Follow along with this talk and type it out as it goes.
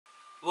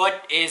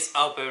What is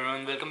up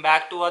everyone, welcome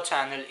back to our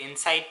channel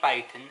Inside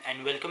Python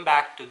and welcome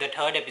back to the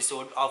third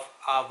episode of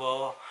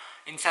our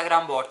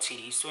Instagram bot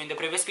series. So in the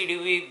previous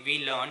video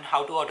we learned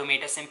how to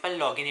automate a simple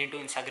login into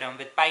Instagram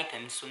with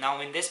Python. So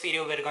now in this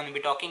video we're going to be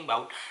talking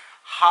about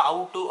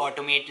how to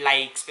automate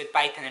likes with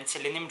Python and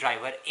Selenium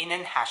driver in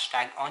an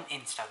hashtag on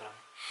Instagram.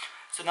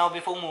 So now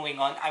before moving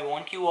on, I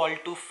want you all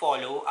to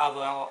follow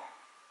our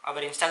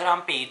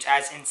Instagram page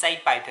as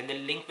Inside Python. The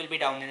link will be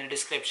down in the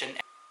description,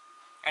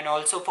 and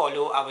also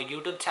follow our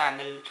YouTube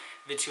channel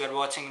which you are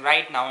watching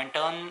right now and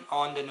turn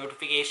on the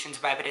notifications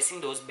by pressing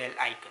those bell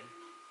icon.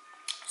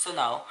 So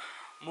now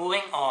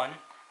moving on,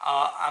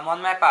 I'm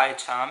on my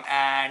PyCharm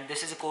and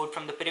this is a code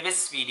from the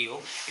previous video.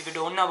 If you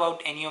don't know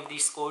about any of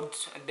these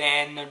codes,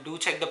 then do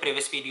check the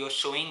previous video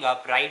showing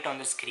up right on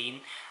the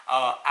screen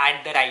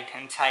at the right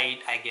hand side,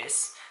 I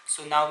guess.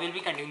 So now we'll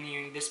be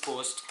continuing this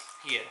post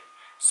here.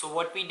 So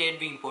what we did,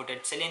 we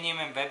imported Selenium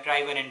and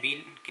WebDriver and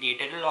we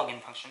created a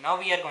login function. Now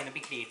we are going to be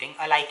creating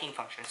a liking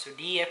function. So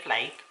df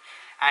like,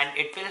 and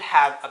it will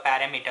have a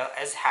parameter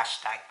as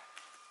hashtag.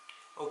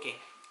 Okay,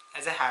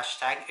 as a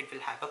hashtag it will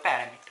have a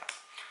parameter.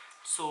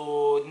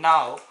 So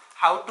now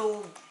how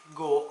to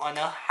go on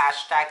a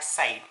hashtag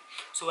site.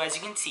 So as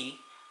you can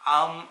see,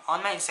 I'm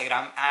on my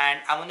Instagram and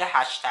I'm on the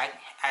hashtag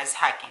as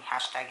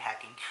hashtag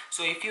hacking.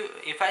 So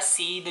if I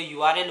see the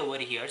URL over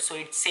here, so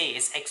it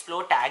says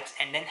explore tags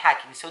and then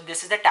hacking. So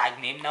this is the tag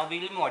name. Now we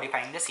will be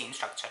modifying the same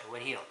structure over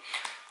here.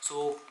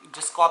 So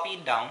just copy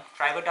it down,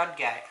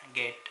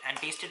 driver.get and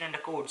paste it under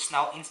quotes.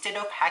 Now instead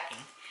of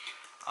hacking,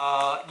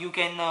 you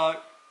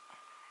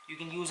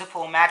can use a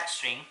format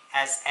string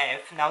as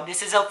f. Now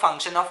this is a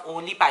function of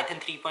only Python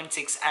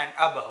 3.6 and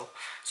above,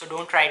 so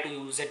don't try to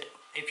use it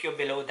if you're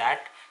below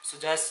that. So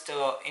just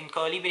in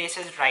curly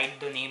braces write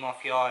the name of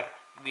your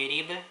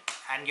variable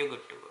and you're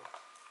good to go.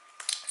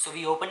 So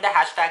we open the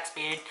hashtag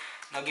page.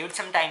 Now give it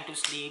some time to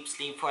sleep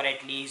for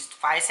at least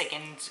 5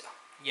 seconds.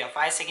 Yeah,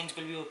 5 seconds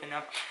will be open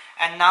up,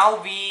 and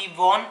now we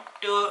want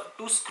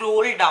to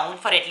scroll down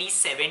for at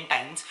least 7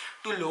 times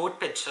to load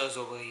pictures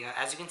over here.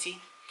 As you can see,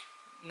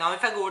 now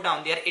if I go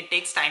down there, it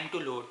takes time to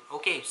load.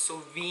 Okay,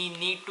 so we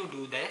need to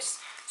do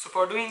this. So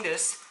for doing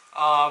this,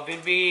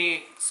 we'll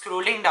be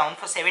scrolling down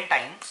for 7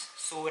 times.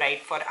 So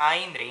write for I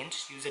in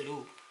range, use a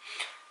loop,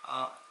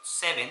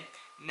 7.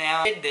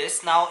 Now with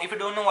this, now if you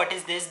don't know what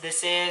is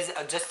this is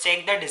just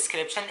check the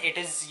description. It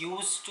is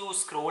used to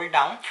scroll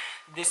down.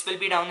 This will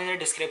be down in the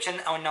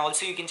description, and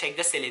also you can check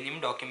the Selenium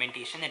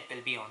documentation, it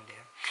will be on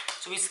there.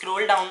 So we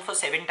scroll down for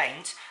 7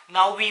 times.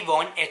 Now we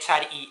want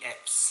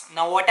hrefs.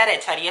 Now what are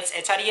hrefs?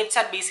 Hrefs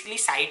are basically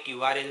site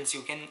URLs.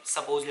 You can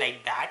suppose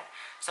like that.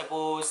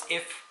 Suppose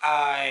if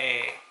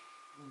I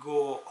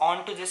go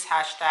on to this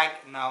hashtag,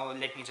 now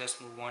let me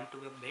just move on to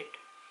a bit.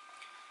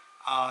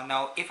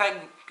 Now if I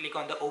click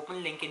on the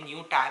open link in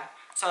new tab,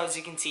 so as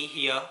you can see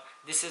here,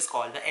 this is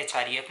called the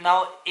href.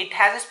 Now it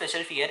has a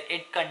special feature.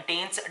 It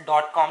contains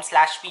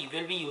 .com/p.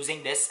 We'll be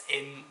using this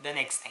in the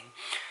next thing.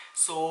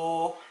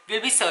 So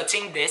we'll be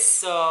searching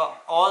this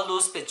all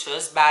those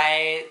pictures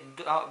by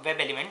the, web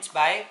elements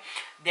by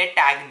their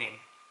tag name.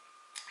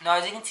 Now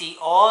as you can see,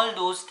 all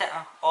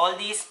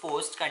these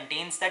posts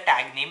contains the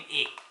tag name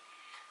A.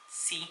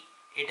 See,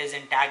 it is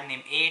in tag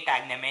name A,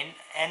 tag name N,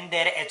 and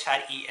their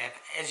href.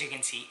 As you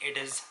can see, it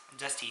is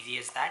just easy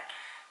as that.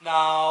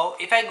 Now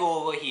if I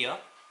go over here,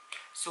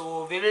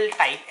 so we will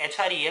type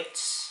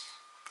hrefs,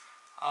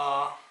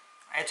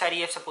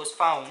 href suppose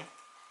found.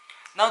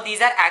 Now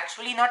these are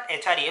actually not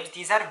hrefs,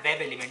 these are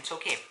web elements.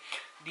 Okay,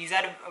 these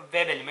are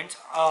web elements,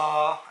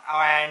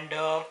 and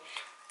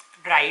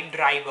write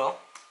driver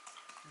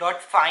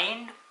dot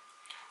find.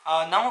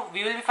 Now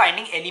we will be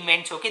finding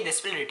elements. Okay,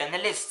 this will return a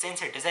list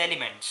since it is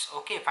elements.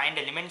 Okay, find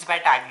elements by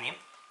tag name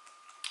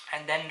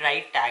and then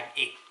write tag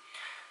A.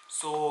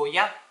 So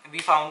yeah, we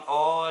found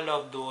all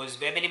of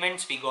those web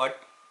elements we got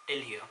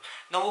till here.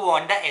 Now we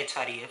want the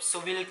href, so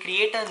we'll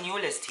create a new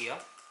list here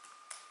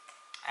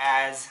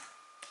as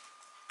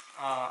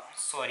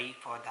sorry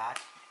for that,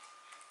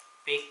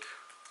 pick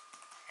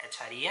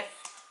href.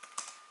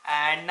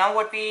 And now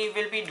what we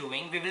will be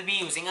doing, we will be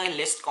using a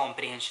list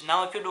comprehension.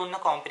 Now if you don't know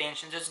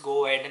comprehension, just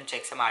go ahead and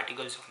check some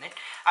articles on it.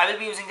 I will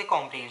be using the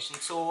comprehension.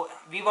 So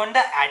we want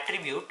the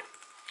attribute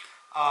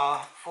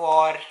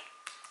for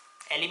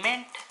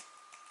element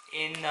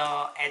in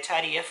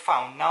href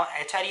found. Now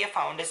href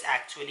found is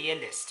actually a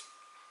list.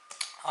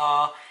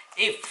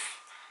 If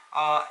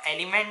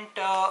element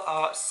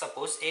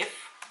suppose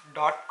if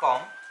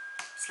 .com,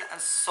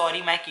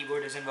 sorry my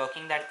keyboard isn't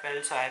working that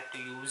well, so I have to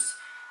use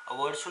a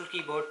virtual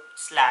keyboard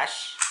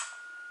slash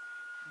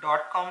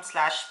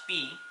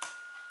 .com/p.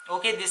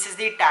 okay, this is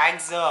the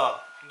tags,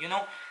 you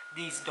know,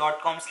 these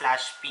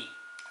 .com/p.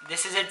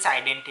 this is its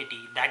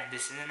identity, that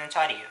this is an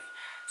href.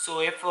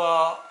 So if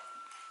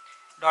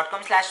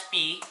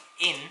 .com/p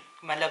in,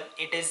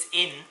 it is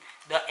in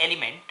the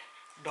element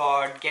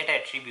dot get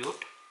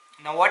attribute.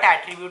 Now what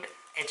attribute?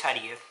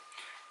 href.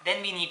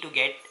 Then we need to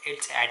get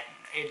its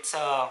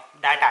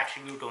that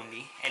attribute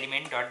only,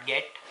 element dot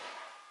get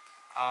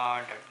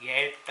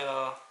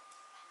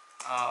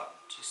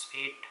just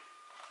wait,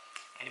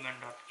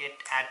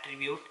 element.get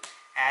attribute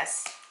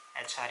as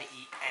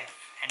href,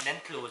 and then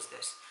close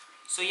this.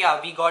 So yeah,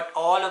 we got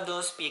all of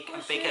those pick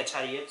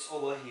hrefs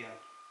over here.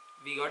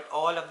 We got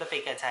all of the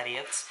pick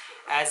hrefs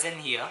as in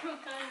here.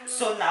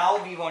 So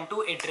now we want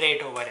to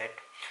iterate over it.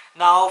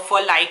 Now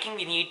for liking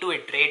we need to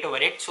iterate over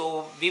it,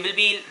 so we will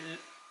be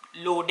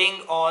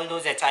loading all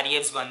those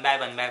hrefs one by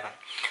one.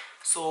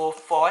 So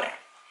for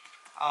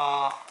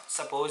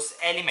suppose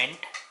element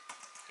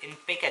in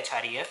pick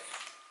href,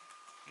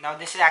 now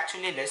this is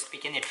actually a list, we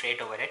can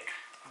iterate over it,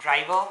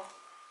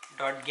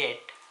 driver.get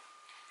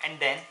and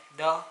then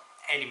the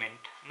element.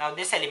 Now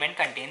this element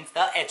contains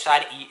the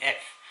href.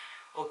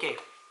 Okay,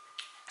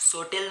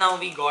 so till now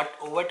we got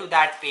over to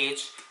that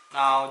page.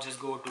 Now just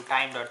go to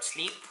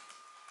time.sleep,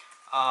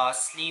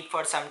 sleep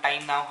for some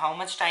time. Now how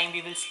much time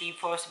we will sleep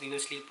for? We will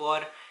sleep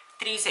for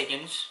 3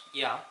 seconds.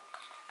 Yeah,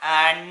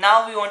 and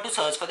now we want to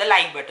search for the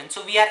like button.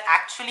 So we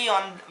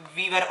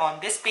were on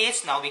this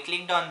page. Now we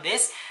clicked on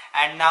this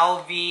and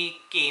now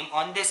we came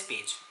on this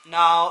page.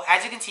 Now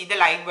as you can see, the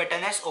like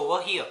button is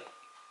over here.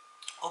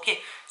 Okay,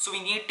 so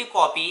we need to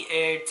copy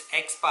its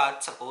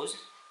XPath, suppose.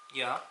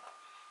 Yeah,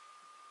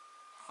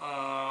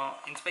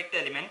 inspect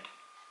the element.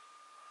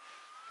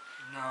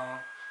 Now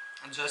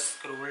just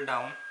scroll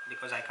down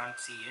because I can't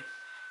see it.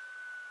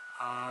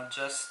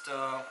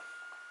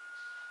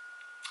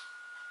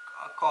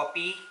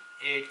 Copy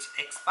its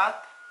XPath.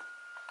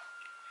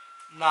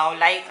 Now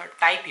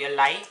type here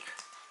like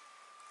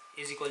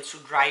is equals to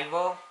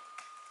driver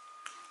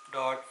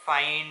dot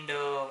find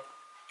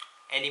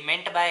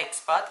element by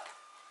XPath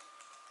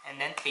and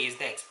then paste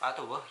the XPath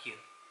over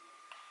here.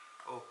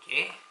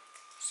 Okay,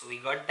 so we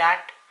got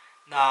that.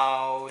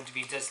 Now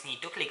we just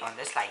need to click on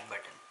this like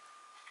button.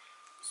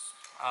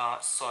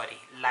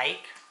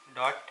 Like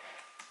dot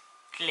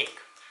click.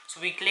 So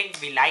we clicked,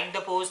 we liked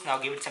the post. Now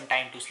give it some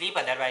time to sleep,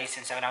 otherwise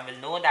Instagram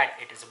will know that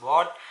it is a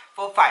bot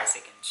for 5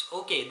 seconds.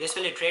 Okay, this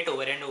will iterate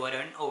over and over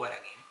and over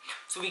again.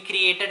 So we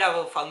created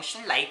our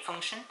function, like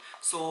function.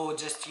 So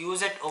just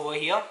use it over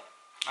here.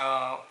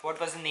 What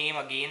was the name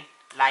again?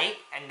 Like,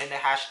 and then the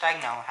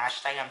hashtag. Now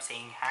hashtag I'm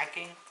saying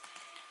hacking.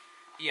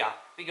 Yeah,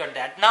 we got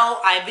that.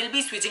 Now I will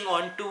be switching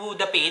on to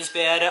the page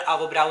where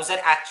our browser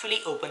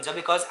actually opens up,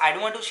 because I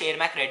don't want to share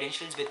my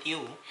credentials with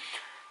you.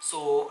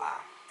 So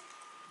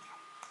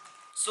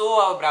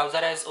our browser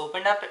has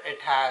opened up.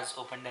 It has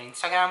opened the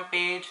Instagram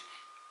page.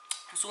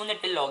 Soon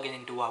it will log in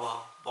into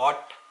our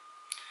bot.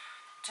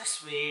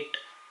 Just wait.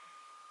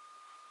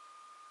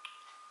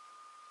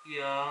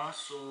 Yeah,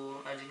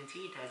 so as you can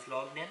see, it has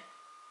logged in.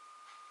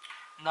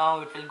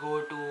 Now it will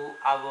go to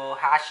our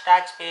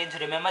hashtags page.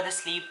 Remember the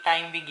sleep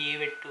time we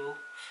gave it to.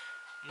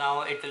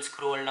 Now it will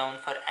scroll down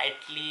for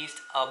at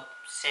least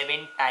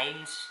 7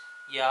 times.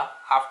 Yeah,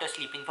 after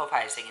sleeping for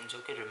 5 seconds.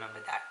 Okay, remember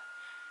that.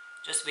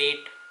 Just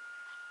wait.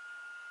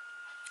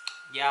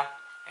 Yeah,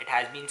 it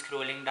has been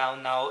scrolling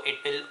down. Now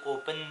it will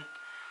open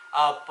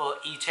up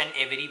each and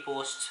every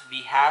post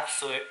we have.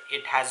 So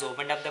it has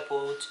opened up the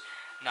post.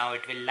 Now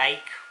it will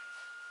like.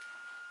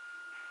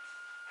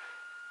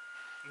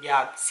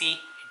 Yeah,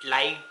 see, it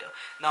liked.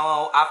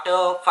 Now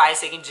after 5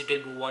 seconds it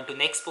will move on to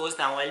next post.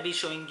 Now I'll be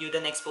showing you the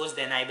next post,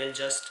 then I will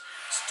just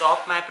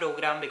stop my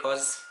program,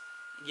 because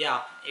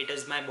yeah, it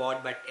is my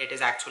bot but it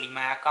is actually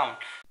my account.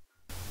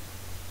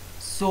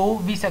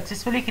 So we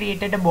successfully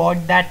created a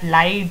bot that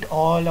liked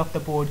all of the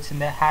posts in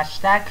the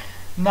hashtag.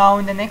 Now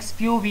in the next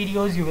few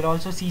videos you will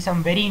also see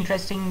some very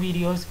interesting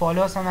videos.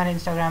 Follow us on our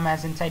Instagram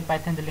as Inside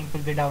Python. The link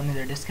will be down in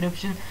the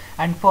description,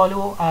 and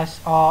follow us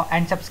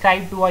and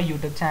subscribe to our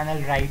YouTube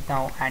channel right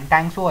now. And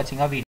thanks for watching our video.